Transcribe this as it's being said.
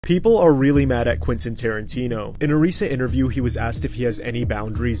People are really mad at Quentin Tarantino. In a recent interview, he was asked if he has any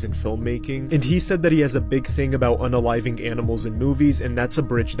boundaries in filmmaking, and he said that he has a big thing about unaliving animals in movies, and that's a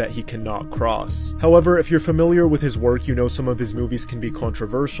bridge that he cannot cross. However, if you're familiar with his work, you know some of his movies can be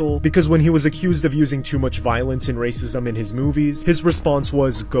controversial, because when he was accused of using too much violence and racism in his movies, his response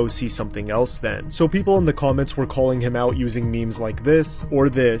was, "Go see something else then." So people in the comments were calling him out using memes like this, or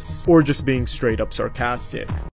just being straight up sarcastic.